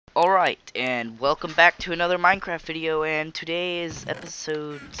Alright, and welcome back to another Minecraft video, and today is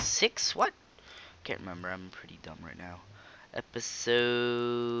episode 6? What? Can't remember, I'm pretty dumb right now. Episode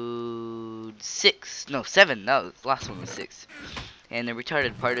 6. No, 7. No, the last one was 6. And the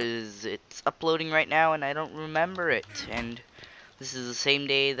retarded part is it's uploading right now, and I don't remember it. And this is the same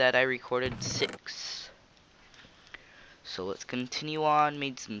day that I recorded 6. So let's continue on.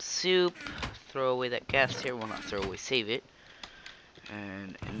 Made some soup. Throw away that gas here. Well, not throw away, save it.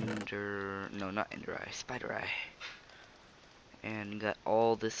 And not ender eye, spider eye. And got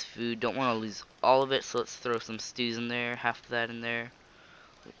all this food. Don't want to lose all of it, so let's throw some stews in there, half of that in there.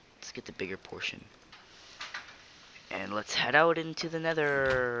 Let's get the bigger portion. And let's head out into the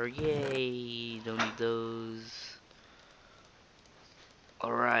nether. Yay, don't need those.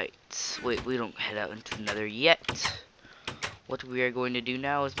 Alright, wait, we don't head out into the nether yet. What we are going to do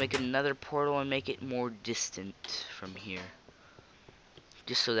now is make another portal and make it more distant from here.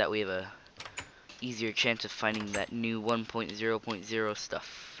 Just so that we have a easier chance of finding that new 1.0.0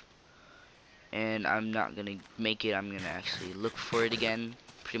 stuff. And I'm not gonna make it, I'm gonna actually look for it again,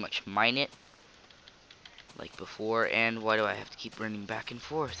 pretty much mine it like before. And why do I have to keep running back and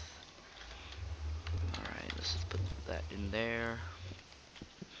forth? Alright, let's just put that in there.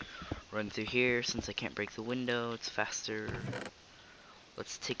 Run through here. Since I can't break the window, it's faster.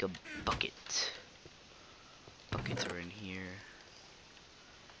 Let's take a bucket. Buckets are in here.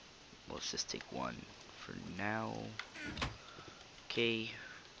 Let's just take one for now. Okay.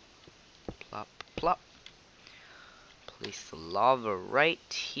 Plop, plop. Place the lava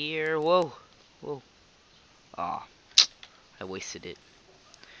right here. Whoa. Whoa. Aw. I wasted it.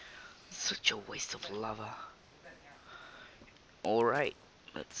 Such a waste of lava. Alright.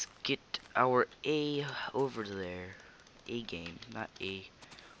 Let's get our A over there. A game. Not A.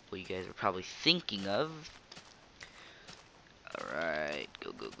 What you guys are probably thinking of. Alright,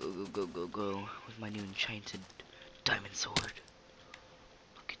 go, go, go, go, go, go, go, with my new enchanted diamond sword.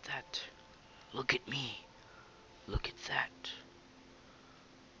 Look at that. Look at me. Look at that.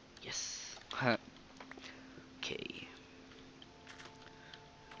 Yes. Okay.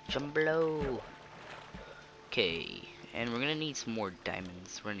 Jump below. Okay, and we're gonna need some more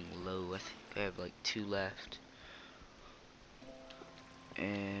diamonds. Running low. I think I have like 2 left.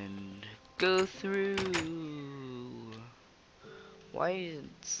 And go through. Why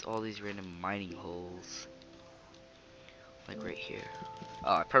is all these random mining holes? Like right here.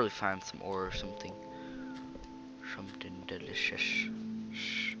 Oh, I probably found some ore or something. Something delicious. Shh.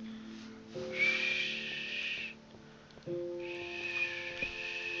 Shh.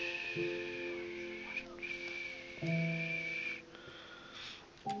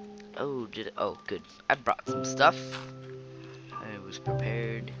 Oh, oh, good. I brought some stuff. I was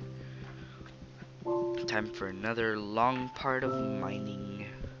prepared. Time for another long part of mining.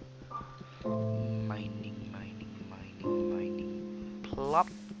 Mining. Plop.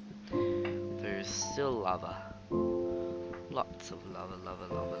 There's still lava. Lots of lava.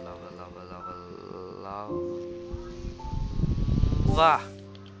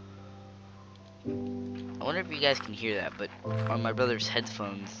 I wonder if you guys can hear that, but on my brother's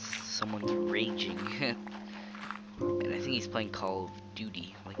headphones, someone's raging. And I think he's playing Call of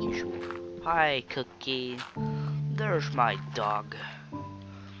Duty, like usual. Hi, Cookie. There's my dog.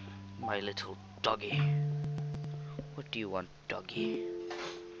 My little doggy. What do you want, doggy?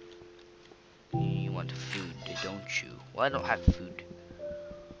 You want food, don't you? Well, I don't have food.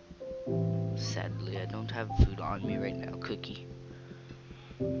 Sadly, I don't have food on me right now, Cookie.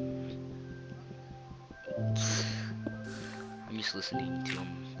 I'm just listening to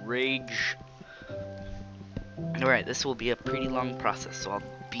him rage. Alright, this will be a pretty long process, so I'll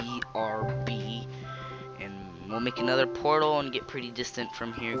BRB, and we'll make another portal and get pretty distant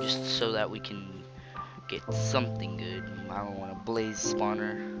from here just so that we can get something good. I don't want a blaze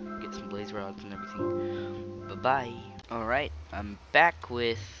spawner, get some blaze rods and everything. Bye-bye. Alright, I'm back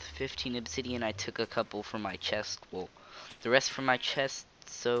with 15 obsidian. I took a couple from my chest, well, the rest from my chest,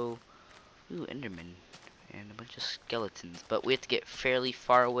 so, ooh, enderman, and a bunch of skeletons, but we have to get fairly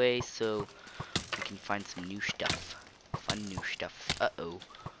far away, so we can find some new stuff. Fun new stuff. Uh-oh.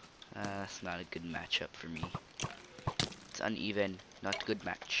 That's not a good matchup for me. It's uneven. Not a good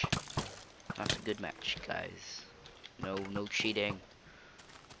match. Not a good match, guys. No cheating.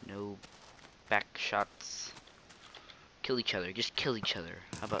 No back shots. Kill each other. Just kill each other.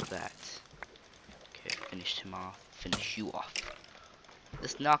 How about that? Okay, finished him off. Finish you off.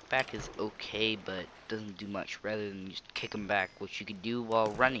 This knockback is okay, but doesn't do much rather than just kick him back, which you could do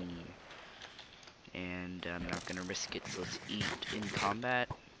while running. And I'm not gonna risk it, so let's eat in combat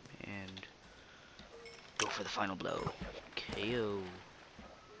and go for the final blow. KO.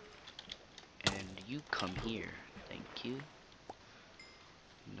 you come here. Thank you.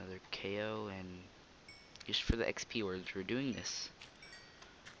 Another KO, and just for the XP orbs, we're doing this.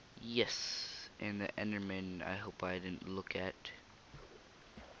 Yes, and the Enderman, I hope I didn't look at,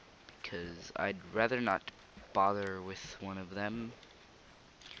 because I'd rather not bother with one of them,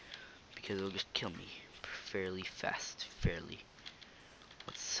 because it'll just kill me fairly fast,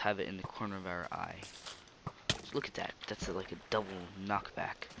 Let's have it in the corner of our eye. Look at that, that's like a double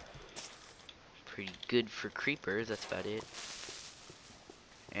knockback. Pretty good for creepers, that's about it.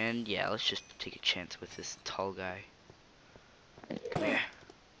 And yeah, let's just take a chance with this tall guy. Come here.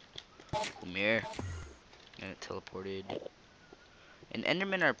 Come here. And it teleported. And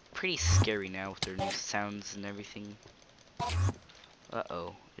Endermen are pretty scary now with their new sounds and everything.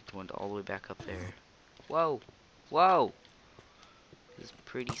 Uh-oh. It went all the way back up there. Whoa. Whoa. This is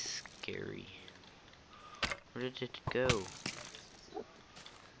pretty scary. Where did it go?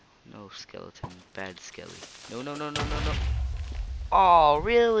 No, skeleton. Bad skelly. No, no, no, no, no, no. Oh,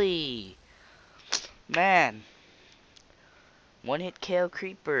 really? Man. One hit KO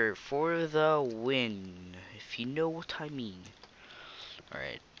creeper for the win. If you know what I mean.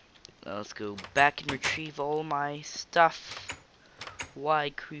 Alright. Let's go back and retrieve all my stuff. Why,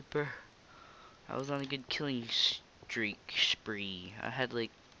 creeper? I was on a good killing spree. I had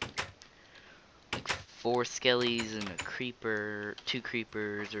like 4 skellies and a creeper, 2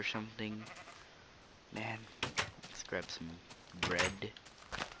 creepers or something. Man, let's grab some bread.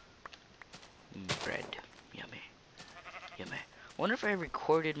 Bread, yummy, yummy. Wonder if I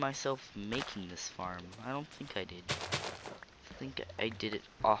recorded myself making this farm. I don't think I did. I think I did it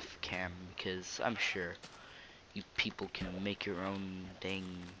off cam because I'm sure you people can make your own dang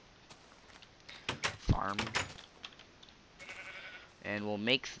farm. And we'll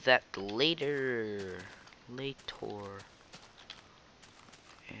make that later. And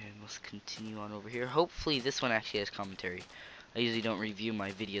let's continue on over here. Hopefully this one actually has commentary. I usually don't review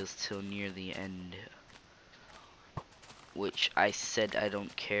my videos till near the end. Which I said I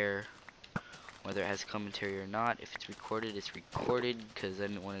don't care whether it has commentary or not. If it's recorded, it's recorded. Because I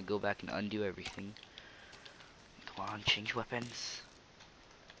didn't want to go back and undo everything. Come on, change weapons.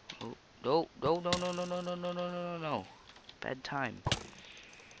 Oh, no, no, no, no, no, no, no, no, no, no, no. Bad time.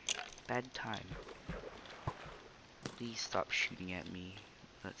 Bad time. Please stop shooting at me.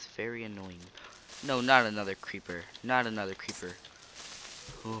 That's very annoying. No, not another creeper. Not another creeper.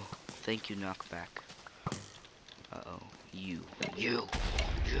 Oh, thank you, knockback. Uh-oh. You.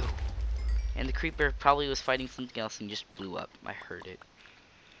 And the creeper probably was fighting something else and just blew up. I heard it.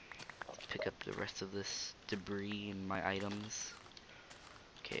 Let's pick up the rest of this debris and my items.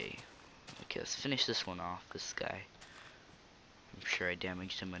 Okay. Okay, let's finish this one off, this guy. I'm sure I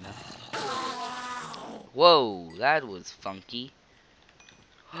damaged him enough. Whoa, that was funky.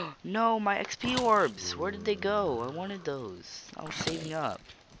 No, my XP orbs! Where did they go? I wanted those. I was saving up.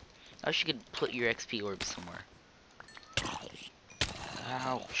 I wish you could put your XP orbs somewhere.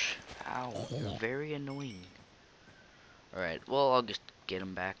 Ouch. Ow. You're very annoying. Alright, well, I'll just get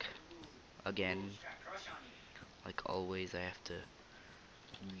them back. Again. Like always, I have to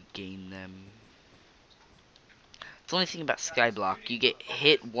regain them. It's the only thing about Skyblock. You get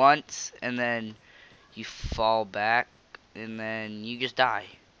hit once, and then you fall back, and then you just die.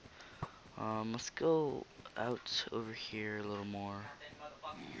 Let's go out over here a little more.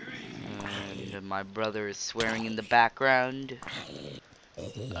 And my brother is swearing in the background.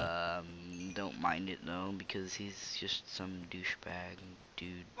 Don't mind it though, because he's just some douchebag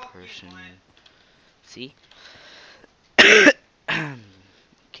dude person. See?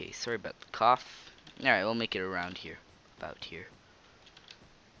 Okay, sorry about the cough. Alright, we'll make it around here. About here.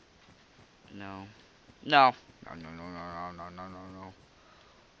 No. No. No, no, no, no, no, no, no, no.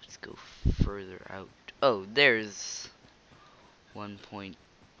 Let's go further out. Oh, there's 1.0.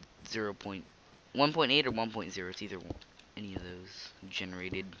 1.8 or 1.0. It's either one, any of those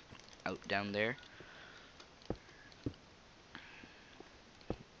generated out down there.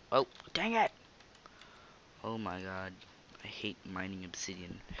 Oh, dang it! Oh my god. I hate mining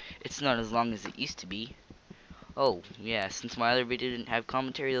obsidian. It's not as long as it used to be. Oh, yeah, since my other video didn't have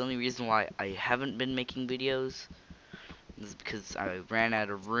commentary, the only reason why I haven't been making videos is because I ran out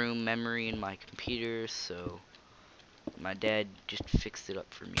of room memory in my computer, so my dad just fixed it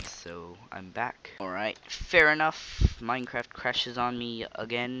up for me, so I'm back. Alright, fair enough. Minecraft crashes on me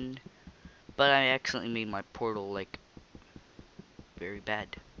again, but I accidentally made my portal, like, very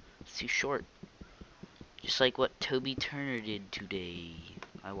bad. It's too short. Just like what Toby Turner did today.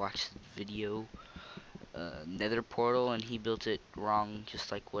 I watched the video, Nether portal, and he built it wrong,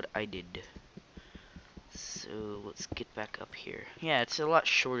 just like what I did. So let's get back up here. Yeah, it's a lot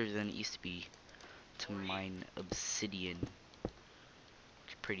shorter than it used to be. to mine obsidian.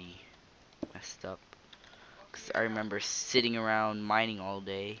 It's pretty messed up. Because I remember sitting around mining all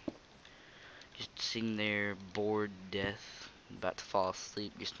day. Just sitting there bored to death. About to fall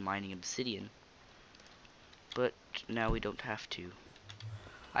asleep just mining obsidian. But now we don't have to.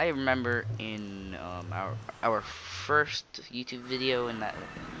 I remember in our first YouTube video in that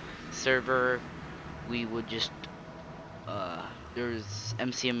server, we would just there's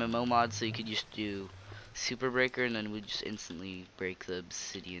MCMMO mods, so you could just do super breaker and then we'd just instantly break the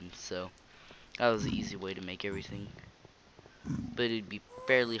obsidian. So that was the easy way to make everything, but it'd be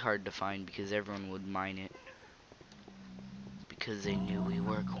fairly hard to find because everyone would mine it because they knew we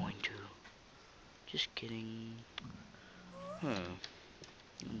were going to. Just kidding.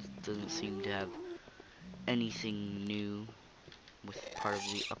 It doesn't seem to have anything new with part of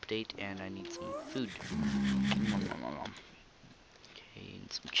the update, and I need some food. Okay,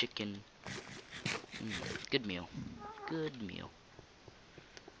 and some chicken. Good meal. Good meal.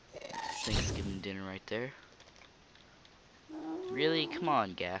 Thanksgiving dinner right there. Really? Come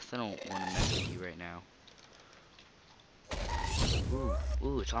on, Gas. I don't want to mess with you right now.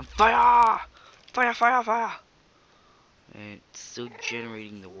 Ooh, it's on fire! Fire, fire, fire! And it's still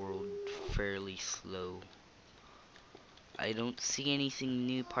generating the world fairly slow. I don't see anything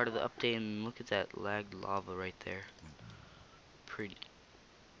new part of the update, and look at that lagged lava right there. Pretty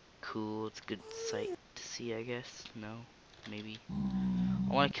cool. It's a good sight to see, I guess. No? Maybe?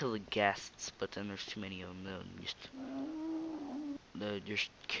 I want to kill the ghasts, but then there's too many of them. They'll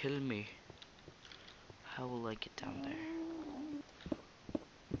just kill me. How will I get down there?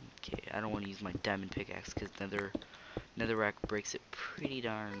 Okay, I don't want to use my diamond pickaxe because netherrack breaks it pretty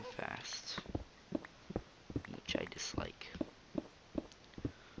darn fast, which I dislike.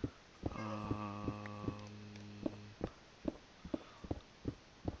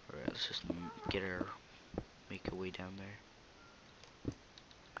 Alright, let's just make our way down there.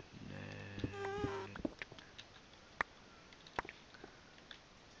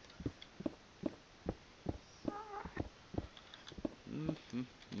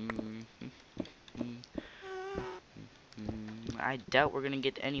 I doubt we're gonna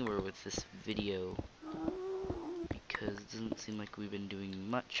get anywhere with this video because it doesn't seem like we've been doing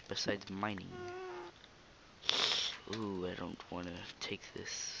much besides mining. Ooh, I don't want to take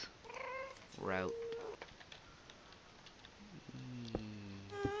this route.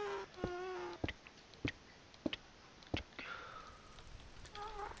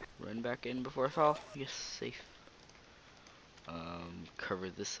 Run back in before I fall. Yes, safe. Cover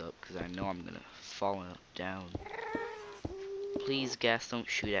this up because I know I'm gonna fall down. Please, Gas, don't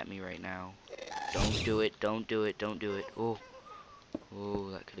shoot at me right now. Don't do it, don't do it, don't do it. Oh,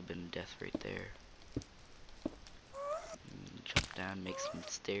 that could have been death right there. Jump down, make some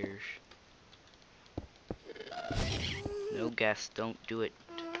stairs. No, Gas, don't do it.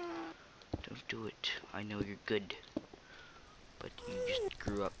 Don't do it. I know you're good, but you just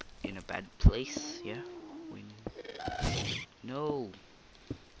grew up in a bad place, yeah? No.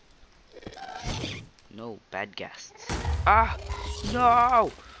 No, bad ghasts. Ah!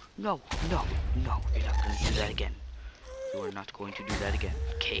 No! No, no, no. You're not going to do that again. You are not going to do that again.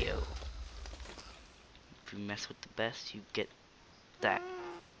 KO. If you mess with the best, you get that.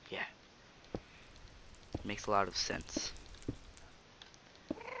 Yeah. Makes a lot of sense.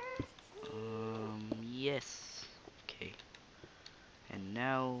 Yes. Okay. And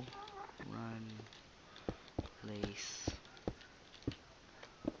now, run, place.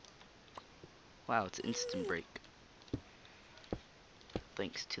 Wow, it's instant break.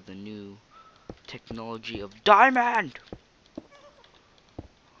 Thanks to the new technology of diamond!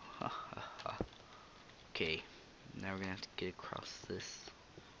 Okay, now we're gonna have to get across this.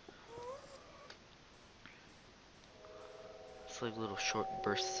 It's like little short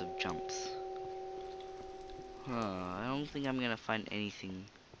bursts of jumps. I don't think I'm gonna find anything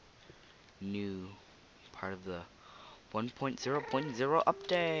new. Part of the 1.0.0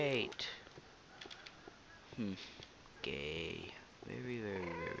 update. Gay. Very,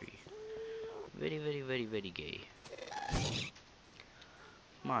 very, very gay.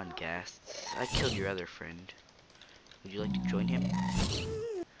 Come on, Ghasts. I killed your other friend. Would you like to join him?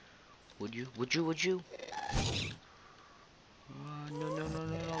 Would you? Would you? Would you? No.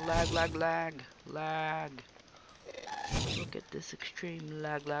 Lag. Look at this extreme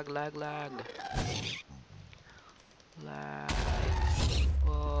lag. Lag.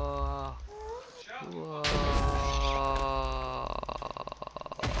 Oh. Whoa.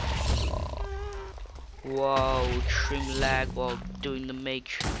 Whoa, extreme lag while doing the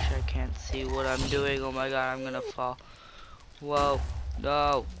matrix. I can't see what I'm doing. Oh my god, I'm gonna fall. Whoa,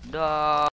 no.